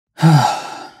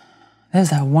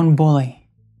There's that one bully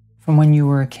from when you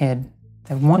were a kid,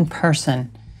 that one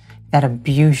person that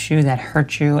abused you, that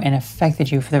hurt you, and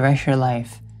affected you for the rest of your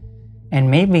life. And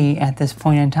maybe at this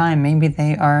point in time, maybe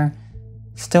they are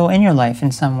still in your life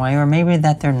in some way, or maybe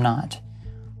that they're not.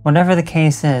 Whatever the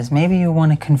case is, maybe you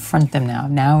want to confront them now.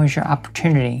 Now is your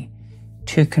opportunity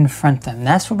to confront them.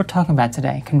 That's what we're talking about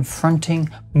today, confronting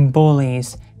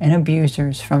bullies and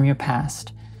abusers from your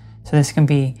past. So this can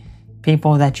be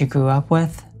people that you grew up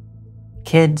with,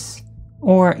 kids,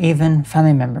 or even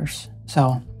family members.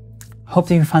 So hope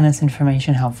that you find this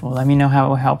information helpful. Let me know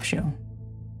how it helps you.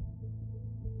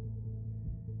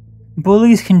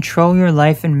 Bullies control your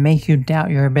life and make you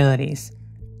doubt your abilities.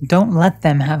 Don't let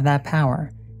them have that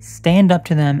power. Stand up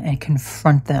to them and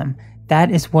confront them.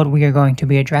 That is what we are going to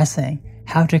be addressing.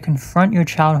 How to confront your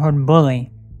childhood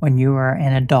bully when you are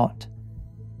an adult.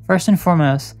 First and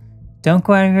foremost, don't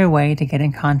go out of your way to get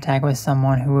in contact with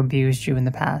someone who abused you in the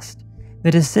past.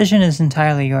 The decision is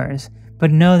entirely yours,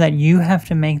 but know that you have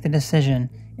to make the decision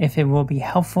if it will be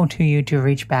helpful to you to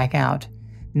reach back out,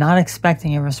 not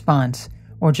expecting a response,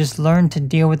 or just learn to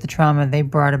deal with the trauma they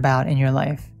brought about in your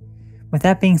life. With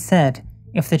that being said,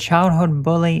 if the childhood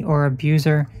bully or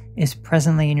abuser is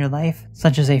presently in your life,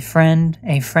 such as a friend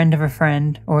of a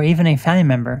friend, or even a family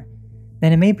member,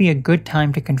 then it may be a good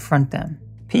time to confront them.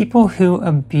 People who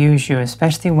abuse you,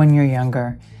 especially when you're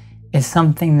younger, is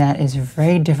something that is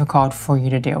very difficult for you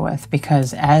to deal with,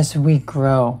 because as we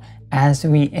grow, as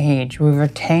we age, we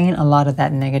retain a lot of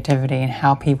that negativity and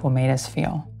how people made us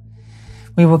feel.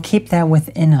 We will keep that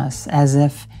within us as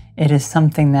if it is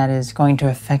something that is going to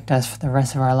affect us for the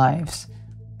rest of our lives.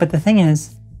 But the thing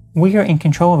is, we are in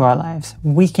control of our lives.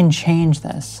 We can change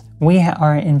this. We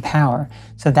are in power.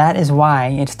 So that is why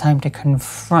it's time to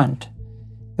confront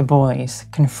the bullies,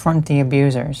 confront the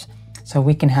abusers, so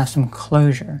we can have some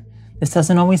closure. This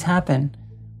doesn't always happen,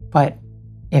 but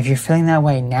if you're feeling that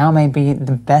way, now may be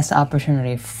the best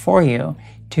opportunity for you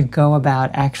to go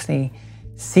about actually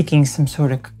seeking some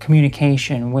sort of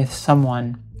communication with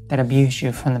someone that abused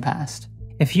you from the past.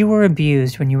 If you were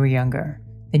abused when you were younger,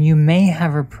 then you may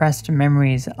have repressed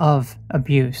memories of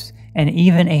abuse and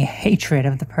even a hatred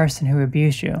of the person who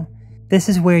abused you. This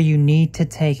is where you need to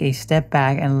take a step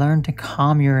back and learn to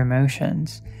calm your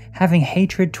emotions. Having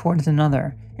hatred towards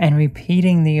another and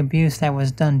repeating the abuse that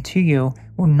was done to you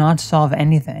will not solve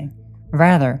anything.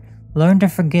 Rather, learn to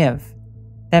forgive.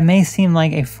 That may seem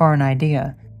like a foreign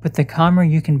idea, but the calmer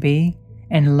you can be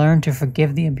and learn to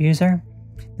forgive the abuser,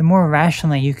 the more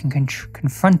rationally you can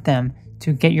confront them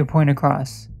to get your point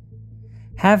across.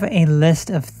 Have a list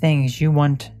of things you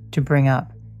want to bring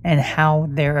up and how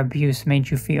their abuse made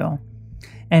you feel.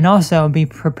 And also be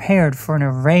prepared for an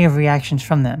array of reactions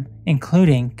from them,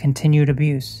 including continued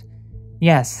abuse.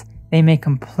 Yes, they may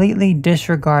completely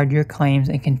disregard your claims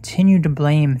and continue to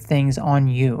blame things on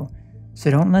you. So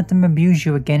don't let them abuse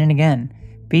you again and again.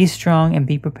 Be strong and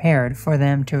be prepared for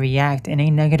them to react in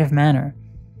a negative manner.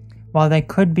 While they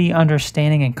could be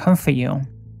understanding and comfort you,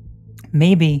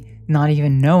 maybe not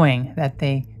even knowing that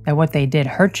what they did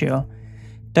hurt you,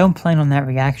 don't plan on that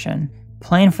reaction.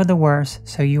 Plan for the worst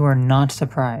so you are not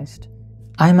surprised.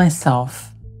 I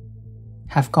myself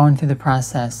have gone through the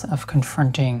process of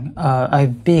confronting a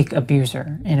big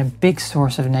abuser and a big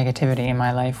source of negativity in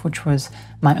my life, which was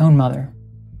my own mother.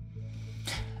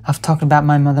 I've talked about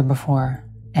my mother before,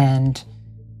 and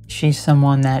she's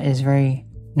someone that is very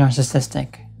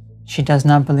narcissistic. She does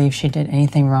not believe she did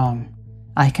anything wrong.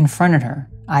 I confronted her.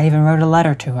 I even wrote a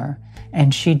letter to her,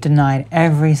 and she denied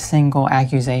every single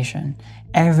accusation,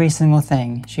 every single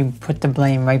thing. She put the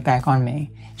blame right back on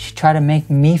me. She tried to make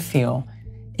me feel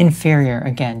inferior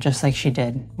again, just like she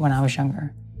did when I was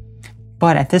younger.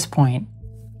 But at this point,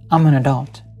 I'm an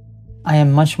adult. I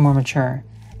am much more mature,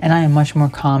 and I am much more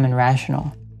calm and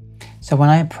rational. So when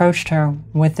I approached her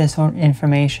with this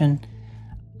information,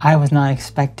 I was not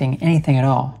expecting anything at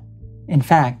all. In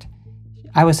fact,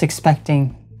 I was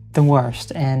expecting the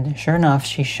worst, and sure enough,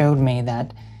 she showed me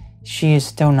that she is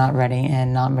still not ready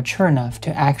and not mature enough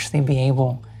to actually be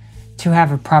able to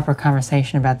have a proper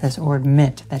conversation about this or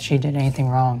admit that she did anything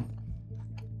wrong.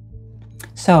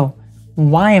 So,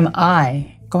 why am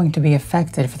I going to be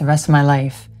affected for the rest of my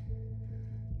life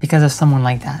because of someone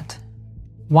like that?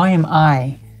 Why am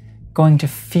I going to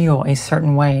feel a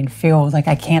certain way and feel like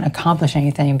I can't accomplish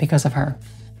anything because of her?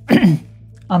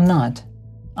 I'm not.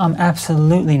 I'm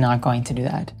absolutely not going to do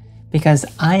that, because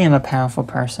I am a powerful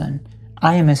person.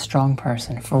 I am a strong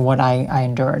person for what I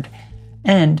endured.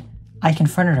 And I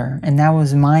confronted her, and that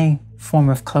was my form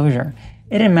of closure.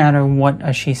 It didn't matter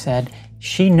what she said.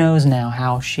 She knows now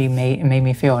how she made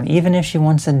me feel. And even if she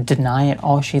wants to deny it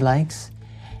all she likes,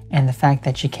 and the fact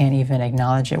that she can't even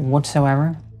acknowledge it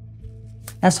whatsoever,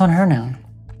 that's on her now.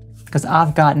 Because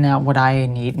I've gotten out what I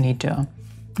need to.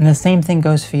 And the same thing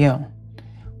goes for you.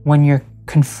 When you're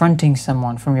confronting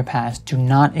someone from your past, do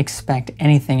not expect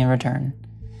anything in return.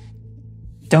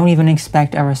 Don't even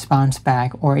expect a response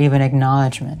back or even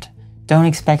acknowledgement. Don't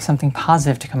expect something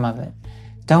positive to come of it.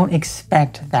 Don't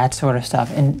expect that sort of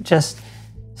stuff. And just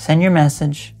send your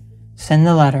message, send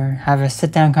the letter, have a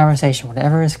sit-down conversation,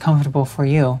 whatever is comfortable for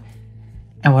you.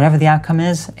 And whatever the outcome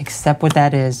is, accept what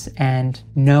that is and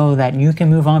know that you can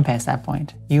move on past that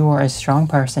point. You are a strong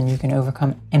person. You can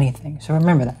overcome anything. So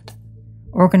remember that.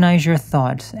 Organize your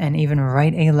thoughts and even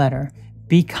write a letter.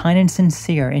 Be kind and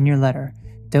sincere in your letter.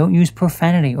 Don't use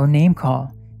profanity or name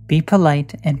call. Be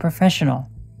polite and professional.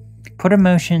 Put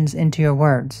emotions into your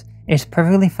words. It's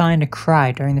perfectly fine to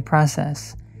cry during the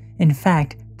process. In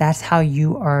fact, that's how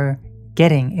you are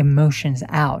getting emotions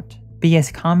out. Be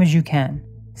as calm as you can.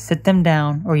 Sit them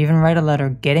down or even write a letter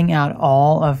getting out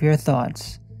all of your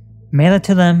thoughts. Mail it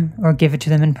to them or give it to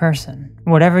them in person.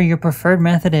 Whatever your preferred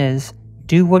method is,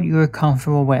 do what you are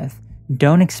comfortable with.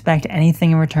 Don't expect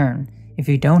anything in return. If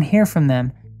you don't hear from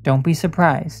them, don't be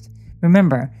surprised.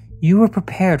 Remember, you were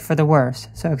prepared for the worst,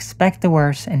 so expect the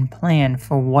worst and plan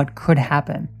for what could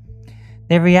happen.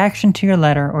 Their reaction to your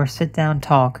letter or sit-down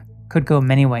talk could go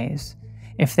many ways.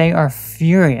 If they are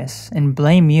furious and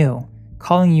blame you,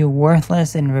 calling you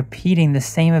worthless and repeating the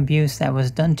same abuse that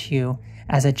was done to you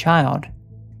as a child,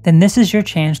 then this is your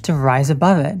chance to rise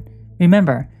above it.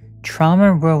 Remember,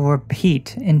 trauma will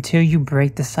repeat until you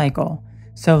break the cycle.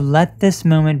 So let this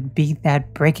moment be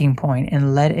that breaking point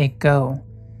and let it go.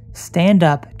 Stand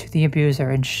up to the abuser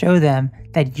and show them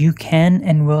that you can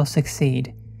and will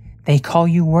succeed. They call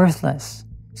you worthless.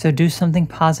 So do something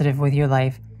positive with your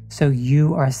life so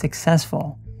you are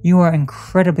successful. You are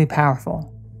incredibly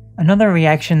powerful. Another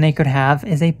reaction they could have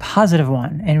is a positive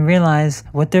one and realize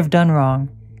what they've done wrong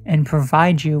and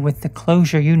provide you with the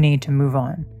closure you need to move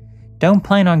on. Don't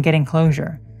plan on getting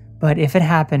closure, but if it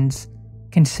happens,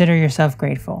 consider yourself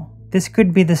grateful. This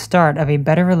could be the start of a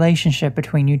better relationship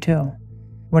between you two.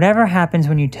 Whatever happens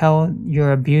when you tell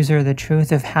your abuser the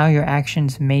truth of how your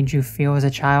actions made you feel as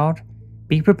a child,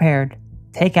 be prepared,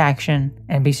 take action,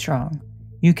 and be strong.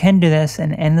 You can do this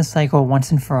and end the cycle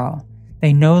once and for all.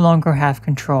 They no longer have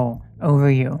control over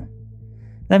you.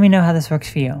 Let me know how this works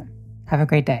for you. Have a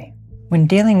great day. When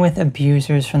dealing with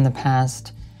abusers from the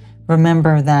past,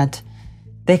 remember that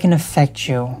they can affect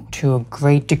you to a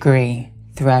great degree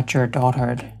throughout your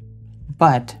adulthood.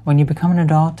 But when you become an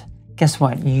adult, guess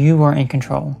what? You are in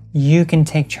control. You can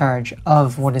take charge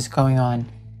of what is going on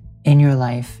in your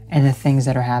life and the things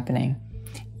that are happening.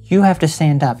 You have to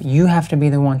stand up. You have to be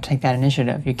the one to take that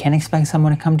initiative. You can't expect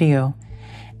someone to come to you,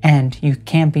 and you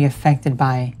can't be affected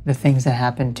by the things that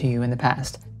happened to you in the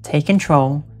past. Take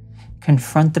control.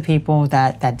 Confront the people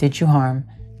that did you harm.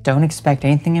 Don't expect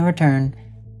anything in return,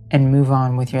 and move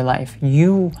on with your life.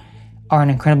 You are an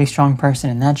incredibly strong person,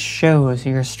 and that shows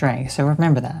your strength. So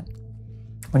remember that.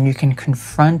 When you can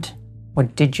confront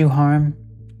what did you harm,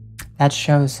 that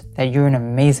shows that you're an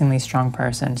amazingly strong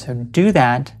person. So do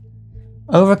that,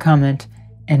 overcome it,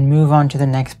 and move on to the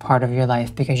next part of your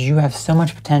life, because you have so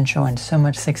much potential and so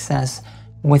much success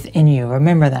within you.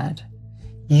 Remember that.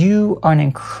 You are an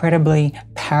incredibly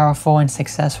powerful and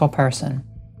successful person.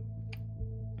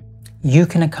 You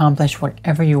can accomplish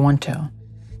whatever you want to.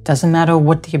 Doesn't matter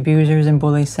what the abusers and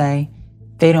bullies say.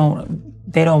 They don't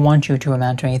want you to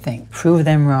amount to anything. Prove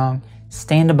them wrong,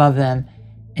 stand above them,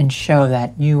 and show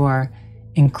that you are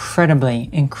incredibly,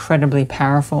 incredibly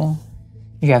powerful.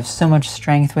 You have so much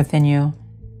strength within you,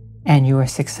 and you are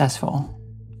successful.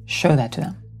 Show that to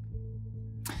them.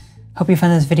 Hope you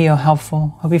found this video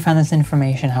helpful. Hope you found this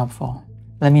information helpful.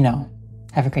 Let me know.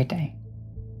 Have a great day.